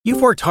You've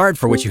worked hard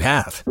for what you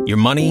have. Your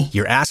money,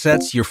 your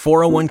assets, your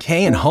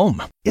 401k, and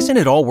home. Isn't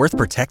it all worth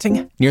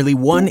protecting? Nearly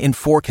 1 in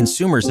 4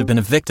 consumers have been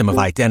a victim of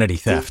identity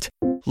theft.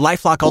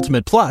 LifeLock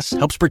Ultimate Plus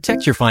helps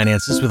protect your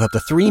finances with up to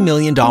 $3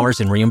 million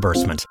in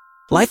reimbursement.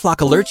 LifeLock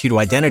alerts you to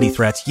identity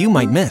threats you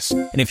might miss.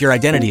 And if your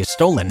identity is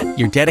stolen,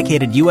 your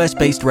dedicated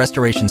U.S.-based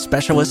restoration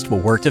specialist will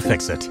work to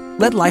fix it.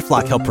 Let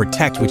LifeLock help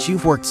protect what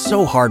you've worked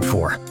so hard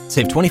for.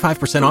 Save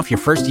 25% off your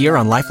first year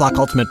on LifeLock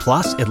Ultimate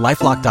Plus at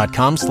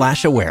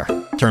LifeLock.com/aware.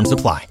 Terms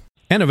apply.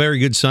 And a very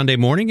good Sunday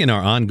morning in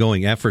our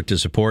ongoing effort to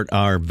support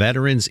our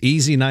veterans.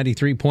 Easy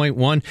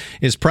 93.1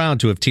 is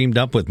proud to have teamed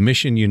up with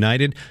Mission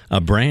United,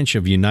 a branch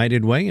of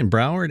United Way in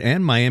Broward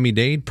and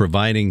Miami-Dade,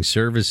 providing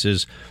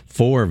services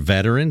for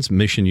veterans.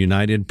 Mission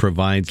United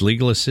provides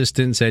legal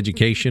assistance,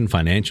 education,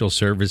 financial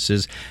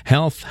services,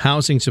 health,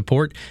 housing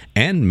support,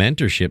 and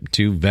mentorship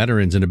to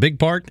veterans. And a big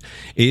part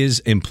is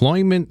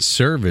employment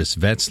service.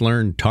 Vets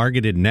learn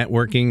targeted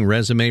networking,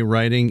 resume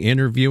writing,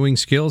 interviewing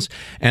skills,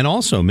 and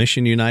also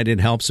Mission United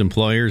helps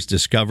employers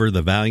discover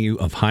the value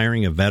of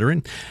hiring a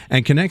veteran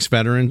and connects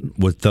veterans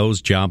with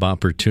those job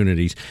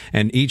opportunities.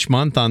 And each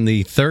month on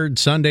the third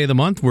Sunday of the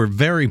month, we're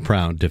very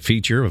proud to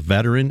feature a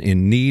veteran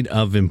in need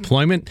of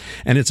employment.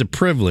 And it's a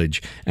privilege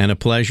and a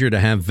pleasure to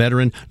have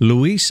veteran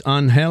Luis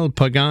Angel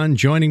Pagan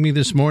joining me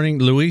this morning.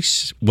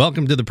 Luis,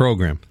 welcome to the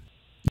program.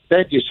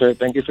 Thank you, sir.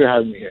 Thank you for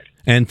having me here.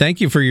 And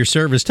thank you for your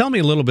service. Tell me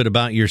a little bit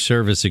about your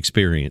service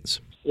experience.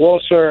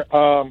 Well, sir,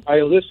 I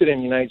enlisted in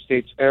the United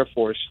States Air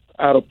Force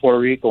out of Puerto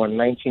Rico in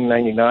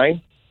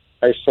 1999.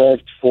 I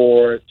served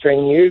for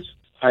 10 years,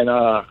 and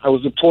I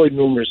was deployed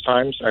numerous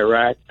times: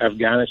 Iraq,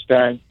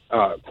 Afghanistan,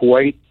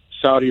 Kuwait,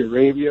 Saudi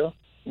Arabia,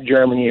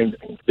 Germany, and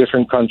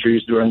different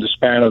countries during the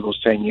span of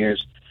those 10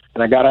 years.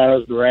 And I got out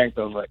of the rank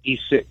of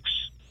E6.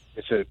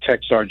 It's a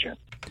tech sergeant.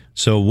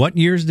 So what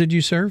years did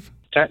you serve?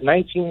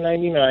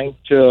 1999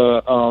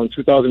 to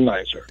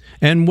 2009, sir.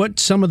 And what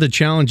some of the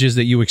challenges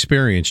that you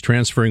experienced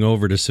transferring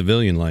over to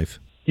civilian life?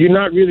 You're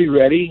not really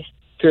ready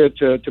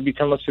to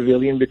become a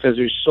civilian because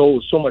there's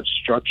so much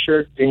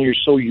structure and you're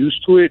so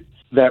used to it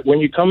that when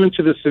you come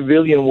into the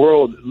civilian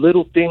world,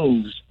 little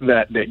things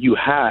that you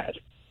had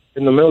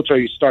in the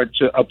military start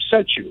to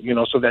upset you,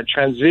 so that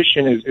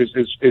transition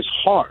is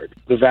hard.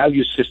 The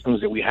value systems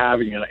that we have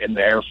in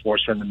the Air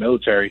Force or in the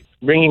military,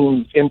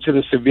 bringing into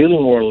the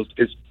civilian world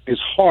is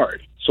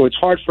hard. So it's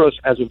hard for us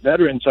as a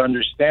veteran to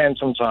understand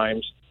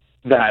sometimes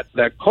that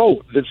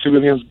code that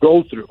civilians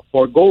go through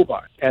or go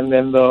by. And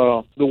then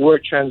the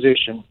word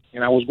transition.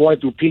 And I was going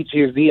through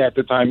PTSD at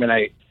the time, and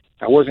I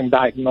wasn't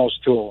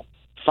diagnosed till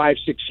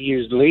 5-6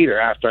 years later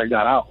after I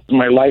got out.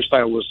 My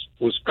lifestyle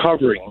was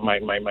covering my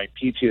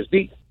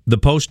PTSD. The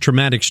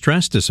post-traumatic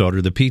stress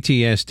disorder, the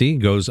PTSD,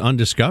 goes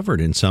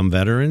undiscovered in some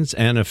veterans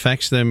and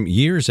affects them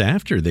years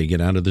after they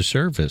get out of the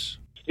service.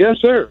 Yes,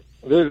 sir.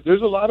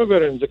 There's a lot of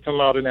veterans that come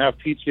out and have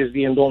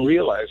PTSD and don't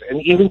realize,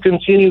 and even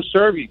continue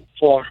serving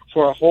for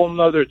a whole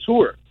nother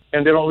tour,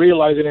 and they don't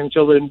realize it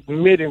until they're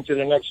mid into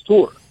the next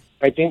tour.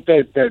 I think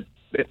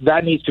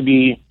that needs to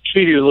be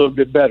treated a little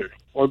bit better,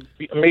 or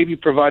maybe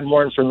provide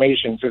more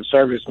information to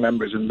service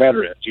members and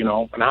veterans,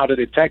 on how to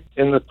detect.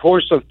 In the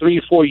course of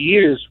 3-4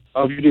 years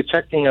of you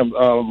detecting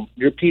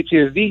your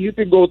PTSD, you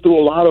could go through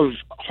a lot of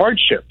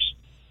hardships,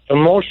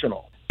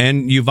 emotional.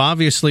 And you've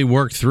obviously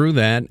worked through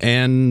that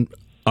and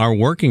are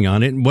working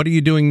on it. What are you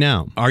doing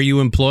now? Are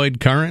you employed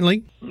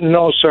currently?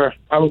 No, sir.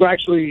 I'm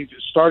actually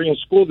starting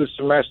school this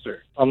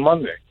semester on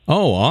Monday.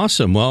 Oh,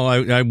 awesome. Well,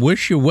 I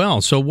wish you well.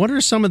 So what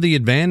are some of the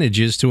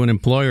advantages to an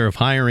employer of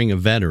hiring a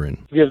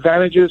veteran? The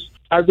advantages,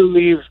 I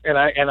believe, and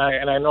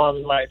I know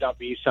I might not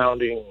be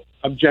sounding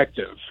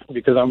objective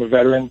because I'm a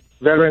veteran.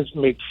 Veterans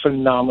make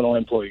phenomenal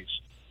employees.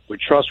 We're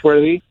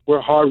trustworthy.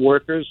 We're hard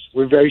workers.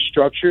 We're very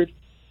structured.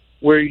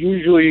 We're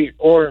usually,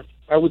 or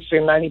I would say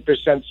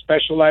 90%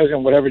 specialized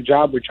in whatever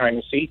job we're trying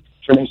to see.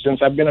 For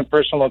instance, I've been a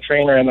personal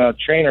trainer and a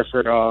trainer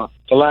for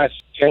the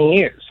last 10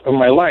 years of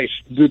my life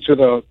due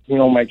to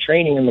my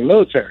training in the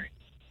military.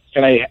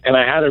 And I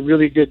had a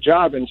really good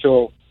job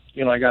until,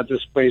 I got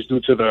displaced due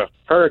to the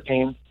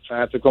hurricane. So I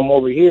had to come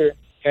over here.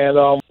 And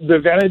the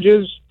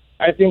advantages,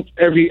 I think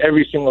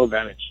every single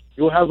advantage.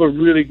 You'll have a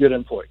really good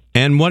employee.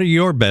 And what are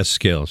your best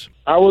skills?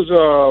 I was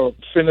a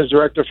fitness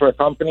director for a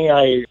company.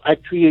 I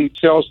create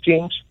sales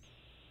teams,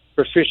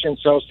 proficient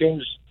sales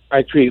teams.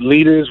 I create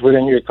leaders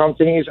within your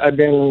companies. I've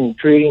been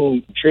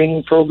creating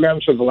training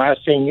programs for the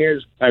last 10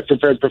 years. I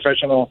prepared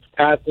professional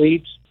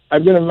athletes.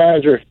 I've been a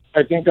manager.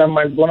 I think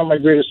one of my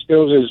greatest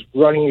skills is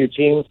running your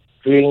team,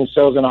 creating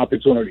sales and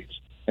opportunities,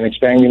 and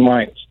expanding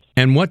minds.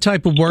 And what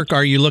type of work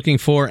are you looking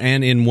for,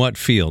 and in what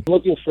field? I'm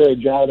looking for a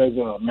job as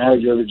a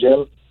manager of a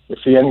gym. If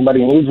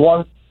anybody needs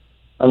one,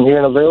 I'm here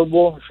and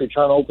available. If you're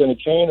trying to open a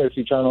chain or if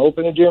you're trying to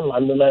open a gym,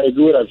 I'm the man to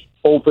do it. I've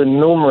opened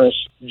numerous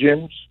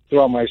gyms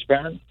throughout my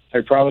span.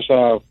 I promise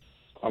I'll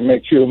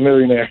make you a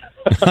millionaire.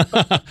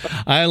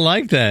 I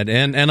like that,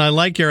 and I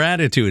like your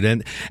attitude,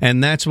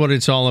 and that's what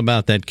it's all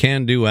about, that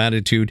can-do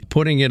attitude,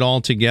 putting it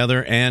all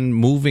together and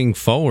moving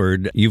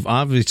forward. You've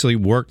obviously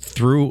worked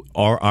through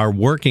or are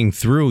working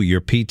through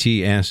your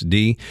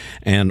PTSD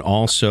and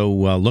also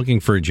looking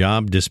for a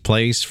job,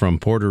 displaced from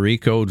Puerto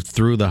Rico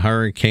through the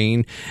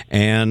hurricane,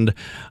 and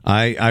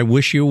I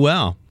wish you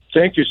well.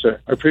 Thank you, sir.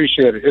 I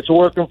appreciate it. It's a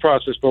working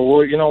process, but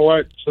you know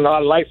what? It's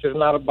not, life is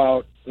not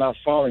about not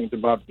falling. It's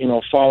about,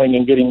 falling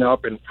and getting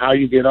up, and how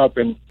you get up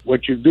and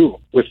what you do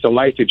with the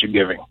life that you're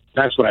giving.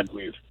 That's what I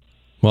believe.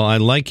 Well, I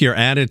like your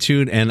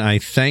attitude, and I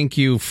thank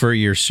you for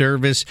your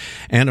service.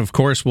 And, of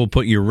course, we'll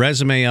put your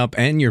resume up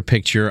and your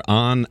picture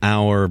on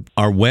our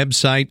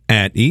website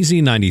at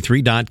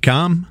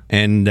easy93.com,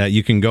 and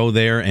you can go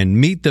there and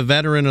meet the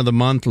Veteran of the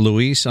Month,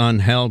 Luis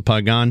Angel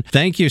Pagan.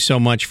 Thank you so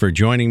much for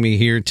joining me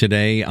here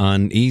today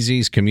on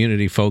Easy's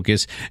Community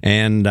Focus,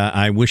 and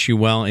I wish you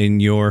well in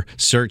your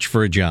search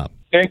for a job.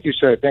 Thank you,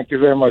 sir. Thank you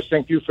very much.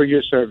 Thank you for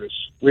your service.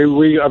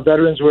 We are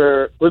veterans.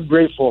 We're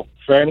grateful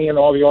for any and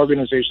all the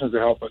organizations that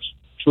help us.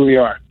 Truly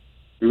are.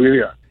 We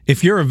really are.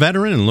 If you're a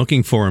veteran and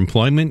looking for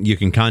employment, you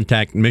can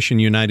contact Mission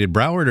United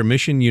Broward or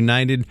Mission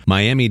United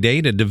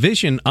Miami-Dade, a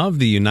division of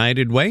the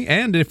United Way.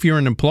 And if you're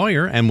an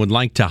employer and would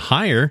like to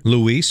hire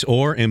Luis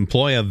or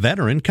employ a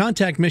veteran,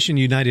 contact Mission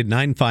United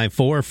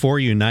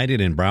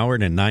 954-4UNITED in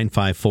Broward and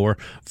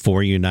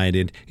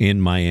 954-4UNITED in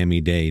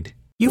Miami-Dade.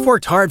 You've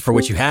worked hard for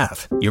what you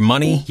have. Your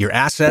money, your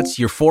assets,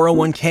 your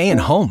 401k, and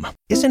home.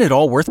 Isn't it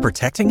all worth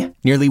protecting?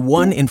 Nearly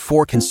 1 in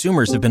 4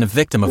 consumers have been a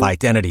victim of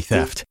identity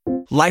theft.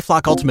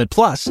 LifeLock Ultimate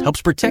Plus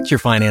helps protect your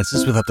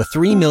finances with up to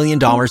 $3 million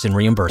in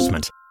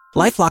reimbursement.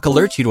 LifeLock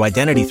alerts you to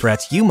identity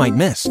threats you might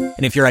miss.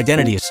 And if your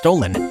identity is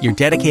stolen, your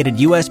dedicated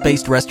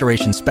U.S.-based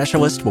restoration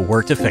specialist will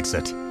work to fix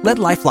it. Let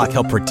LifeLock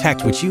help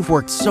protect what you've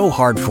worked so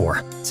hard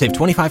for. Save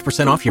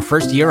 25% off your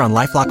first year on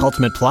LifeLock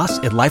Ultimate Plus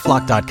at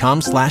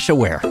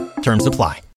LifeLock.com/aware. Terms apply.